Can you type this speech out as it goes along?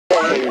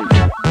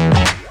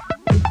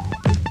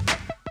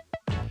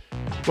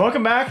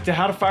Welcome back to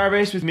How to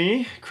Firebase with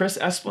me, Chris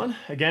Esplin.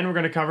 Again, we're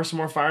going to cover some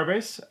more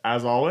Firebase,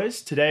 as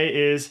always. Today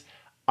is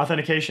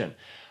authentication.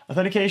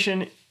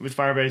 Authentication with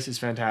Firebase is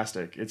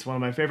fantastic. It's one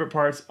of my favorite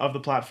parts of the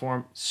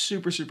platform.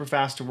 Super, super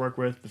fast to work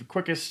with. The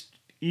quickest,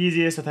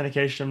 easiest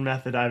authentication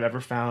method I've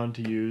ever found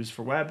to use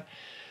for web.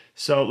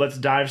 So let's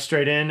dive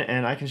straight in,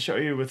 and I can show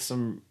you with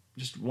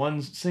just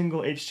one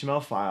single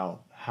HTML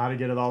file how to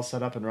get it all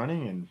set up and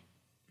running, and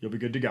you'll be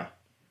good to go.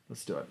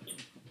 Let's do it.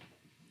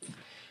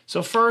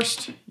 So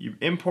first, you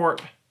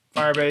import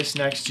Firebase.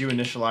 Next, you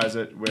initialize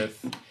it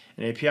with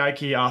an API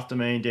key, auth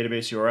domain,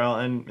 database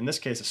URL, and in this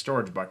case, a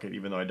storage bucket,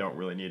 even though I don't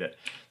really need it.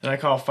 Then I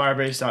call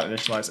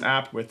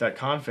firebase.initializeApp with that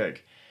config.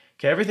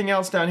 Okay, everything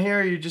else down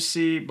here, you just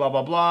see blah,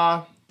 blah,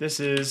 blah. This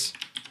is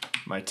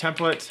my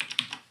template.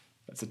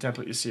 That's the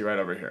template you see right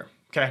over here.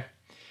 Okay.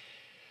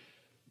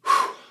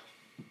 Whew.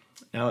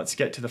 Now let's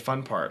get to the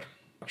fun part.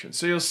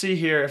 So you'll see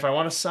here, if I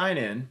want to sign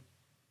in,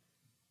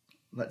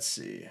 let's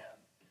see.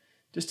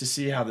 Just to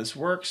see how this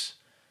works,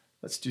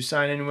 let's do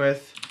sign in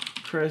with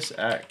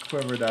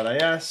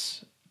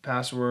chris@quiver.is,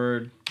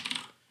 password,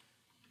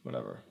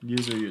 whatever,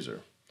 user.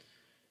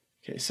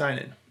 Okay, sign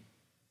in.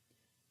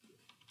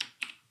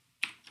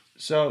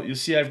 So you'll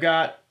see I've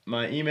got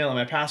my email and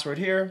my password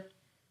here.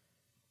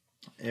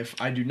 If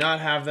I do not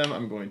have them,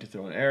 I'm going to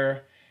throw an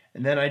error.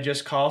 And then I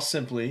just call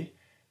simply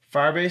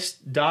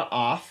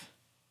firebase.auth,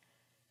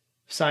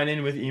 sign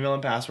in with email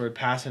and password,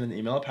 pass in an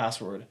email and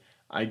password.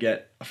 I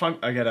get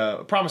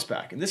a promise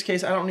back. In this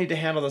case, I don't need to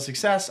handle the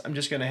success. I'm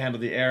just going to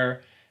handle the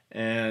error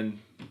and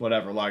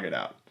whatever, log it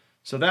out.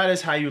 So that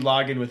is how you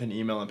log in with an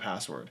email and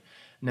password.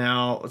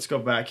 Now let's go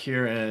back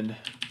here and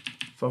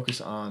focus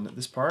on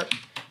this part.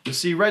 You'll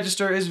see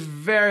register is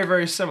very,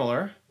 very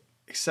similar,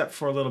 except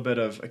for a little bit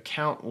of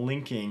account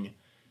linking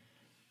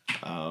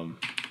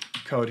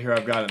code here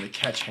I've got in the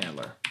catch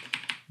handler.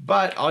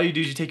 But all you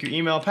do is you take your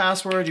email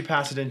password, you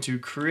pass it into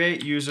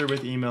create user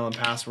with email and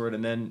password,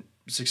 and then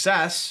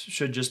success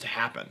should just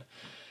happen.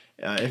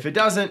 If it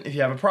doesn't, if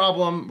you have a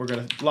problem, we're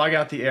going to log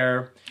out the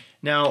error.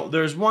 Now,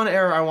 there's one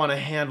error I want to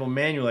handle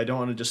manually. I don't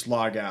want to just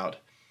log out.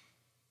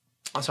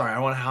 I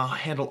want to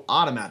handle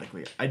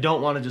automatically. I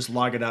don't want to just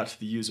log it out to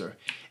the user.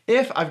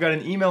 If I've got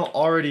an email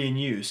already in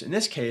use, in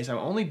this case, I'm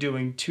only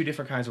doing two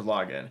different kinds of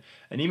login,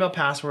 an email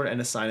password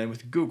and a sign in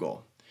with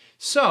Google.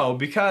 So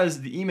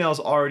because the email is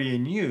already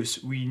in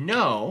use, we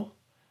know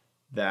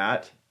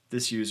that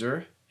this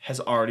user has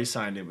already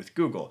signed in with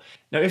Google.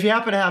 Now, if you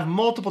happen to have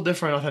multiple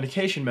different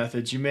authentication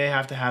methods, you may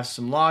have to have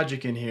some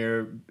logic in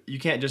here. You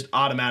can't just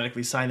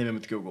automatically sign them in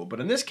with Google.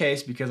 But in this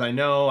case, because I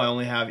know I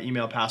only have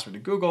email, password,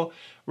 and Google,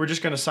 we're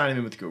just going to sign them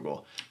in with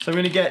Google. So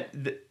I'm going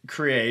to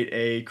create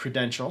a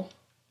credential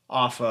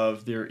off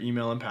of their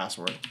email and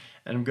password,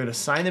 and I'm going to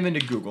sign them into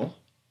Google.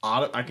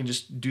 I can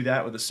just do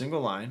that with a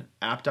single line,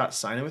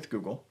 app.signin with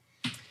Google.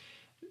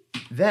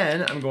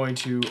 Then I'm going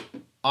to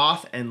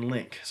auth and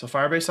link. So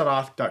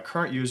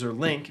firebase.auth.current-user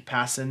link,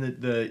 pass in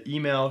the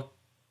email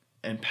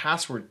and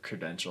password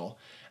credential,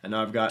 and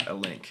now I've got a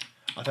link.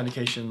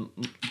 Authentication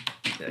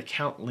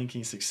account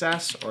linking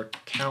success or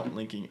account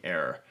linking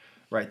error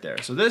right there.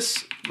 So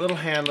this little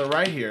handler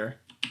right here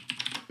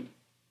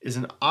is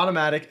an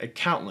automatic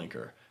account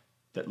linker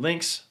that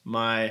links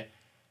my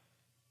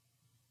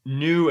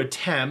new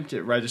attempt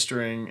at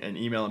registering an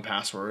email and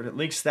password. It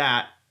links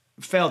that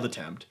failed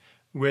attempt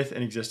with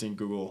an existing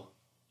Google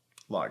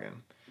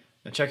login.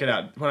 Now check it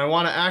out. When I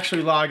want to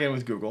actually log in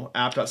with Google,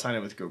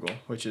 app.signin with Google,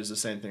 which is the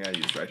same thing I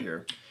used right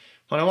here.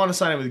 When I want to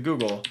sign in with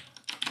Google,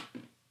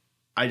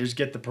 I just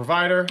get the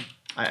provider,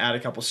 I add a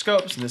couple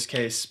scopes, in this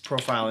case,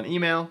 profile and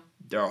email.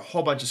 There are a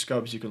whole bunch of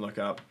scopes you can look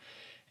up.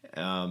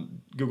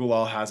 Google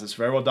all has this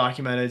very well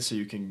documented, so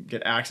you can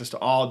get access to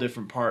all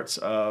different parts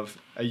of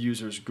a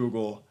user's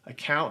Google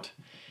account,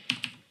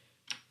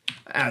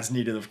 as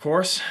needed, of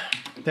course.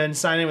 Then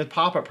sign in with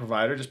pop-up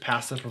provider, just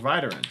pass the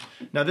provider in.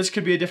 Now this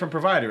could be a different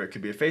provider. It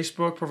could be a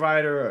Facebook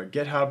provider, a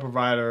GitHub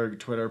provider, a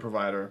Twitter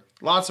provider,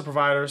 lots of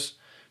providers.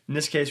 In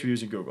this case, we're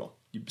using Google.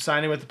 You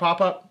sign in with the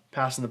pop-up,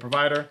 pass in the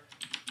provider,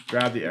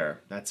 grab the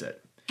error. That's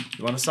it.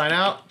 You want to sign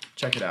out?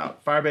 Check it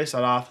out.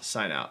 Firebase.auth,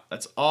 sign out.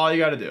 That's all you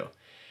got to do.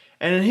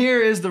 And then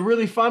here is the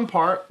really fun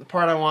part, the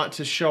part I want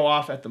to show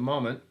off at the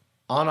moment.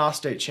 On-auth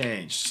state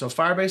changed. So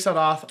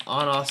Firebase.auth,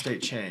 on-auth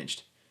state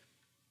changed.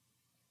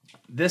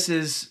 This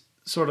is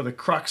sort of the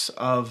crux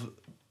of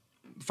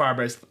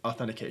Firebase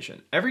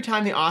authentication. Every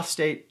time the auth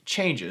state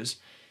changes,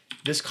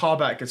 this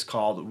callback gets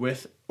called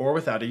with or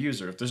without a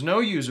user. If there's no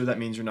user, that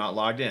means you're not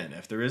logged in.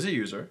 If there is a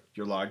user,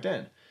 you're logged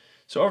in.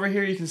 So over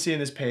here you can see in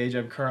this page,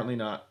 I'm currently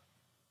not,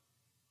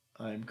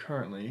 you'll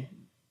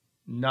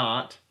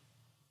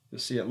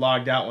see it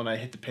logged out when I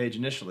hit the page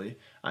initially.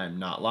 I am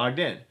not logged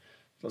in.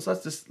 So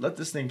let's let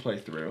this thing play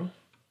through.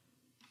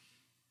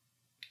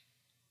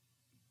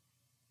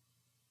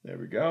 There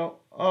we go.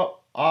 Oh,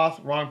 auth,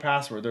 wrong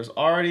password. There's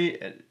already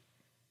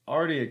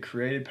a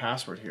created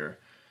password here.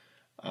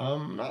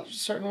 I'm not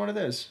certain what it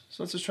is.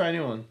 So let's just try a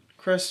new one.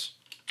 Chris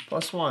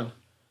 +1,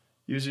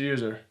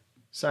 user,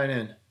 sign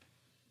in.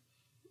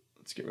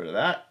 Let's get rid of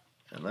that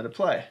and let it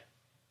play.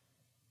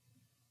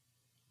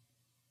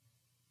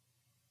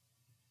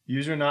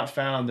 User not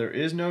found. There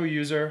is no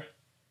user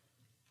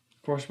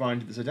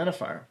corresponding to this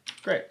identifier.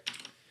 Great.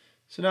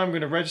 So now I'm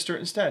going to register it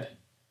instead.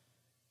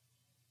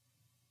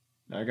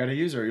 Now I got a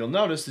user. You'll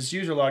notice this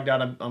user logged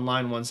out on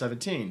line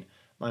 117.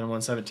 Line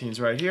 117 is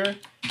right here.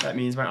 That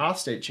means my auth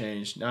state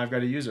changed. Now I've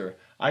got a user.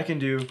 I can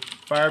do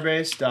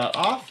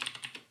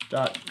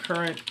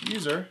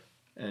firebase.auth.current_user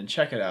and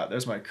check it out.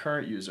 There's my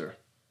current user.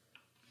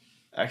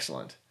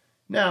 Excellent.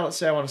 Now let's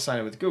say I want to sign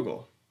in with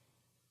Google.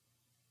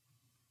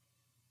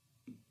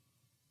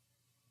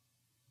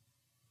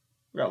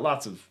 We've got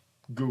lots of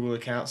Google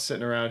accounts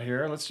sitting around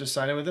here. Let's just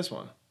sign in with this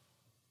one.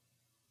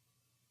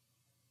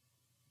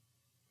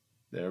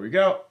 There we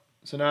go.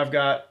 So now I've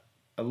got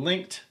a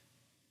linked,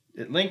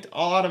 it linked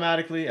all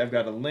automatically. I've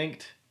got a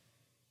linked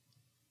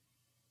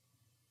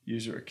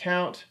user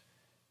account.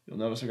 You'll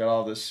notice I got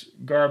all this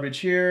garbage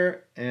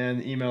here, and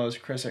the email is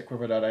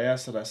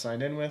chris@quiver.is that I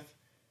signed in with.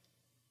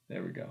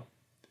 There we go.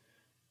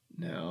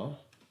 Now,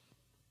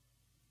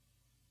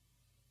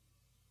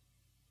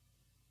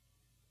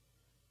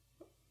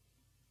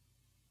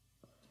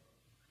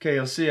 okay,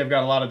 you'll see I've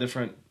got a lot of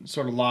different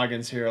sort of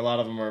logins here. A lot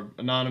of them are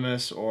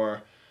anonymous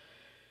or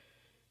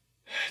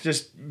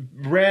just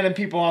random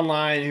people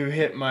online who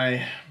hit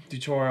my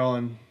tutorial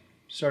and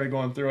started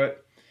going through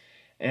it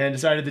and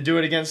decided to do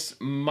it against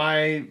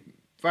my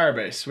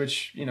Firebase,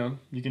 which, you know,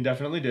 you can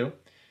definitely do.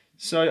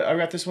 So I've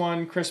got this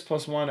one,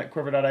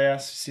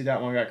 Chris+1@quiver.is. See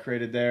that one got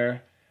created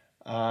there.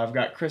 I've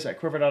got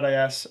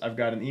Chris@quiver.is. I've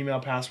got an email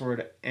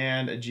password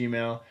and a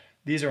Gmail.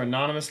 These are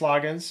anonymous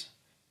logins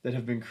that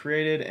have been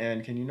created,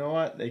 and you know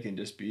what? They can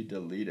just be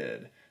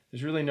deleted.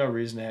 There's really no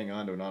reason to hang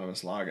on to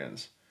anonymous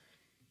logins.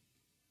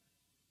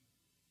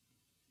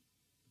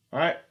 All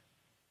right.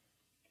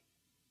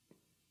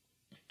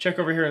 Check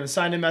over here in the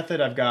sign-in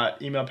method. I've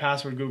got email,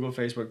 password, Google,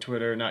 Facebook,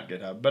 Twitter, not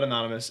GitHub, but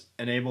anonymous,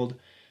 enabled.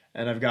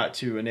 And I've got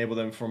to enable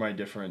them for my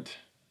different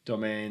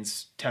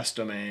domains, test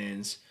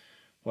domains,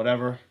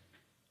 whatever.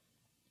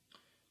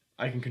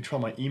 I can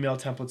control my email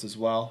templates as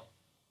well,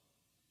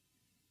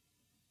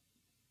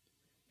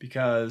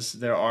 because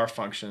there are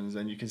functions,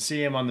 and you can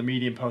see them on the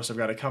Medium post I've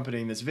got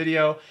accompanying this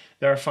video.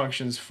 There are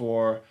functions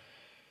for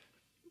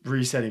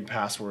resetting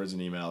passwords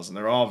and emails, and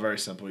they're all very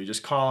simple. You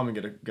just call them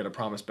and get a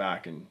promise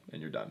back, and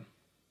you're done.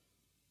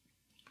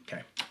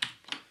 Okay.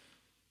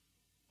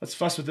 Let's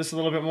fuss with this a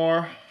little bit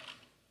more.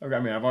 Okay,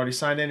 I've already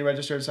signed in,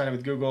 registered, signed in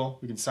with Google.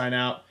 We can sign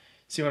out.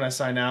 See, when I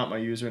sign out, my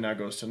user now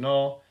goes to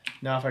null.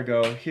 Now if I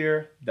go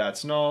here,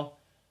 that's null.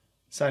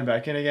 Sign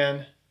back in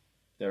again.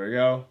 There we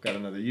go. Got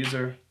another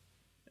user,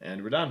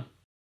 and we're done.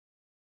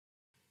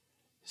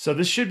 So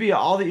this should be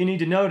all that you need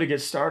to know to get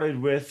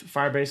started with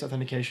Firebase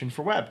Authentication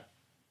for web.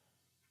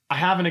 I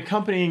have an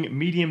accompanying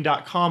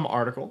medium.com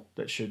article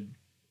that should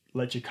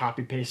let you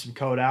copy paste some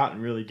code out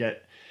and really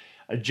get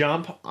a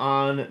jump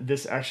on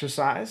this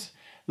exercise.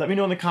 Let me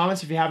know in the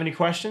comments if you have any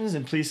questions,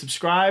 and please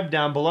subscribe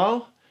down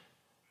below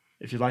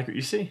if you like what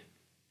you see.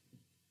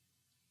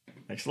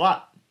 Thanks a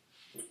lot.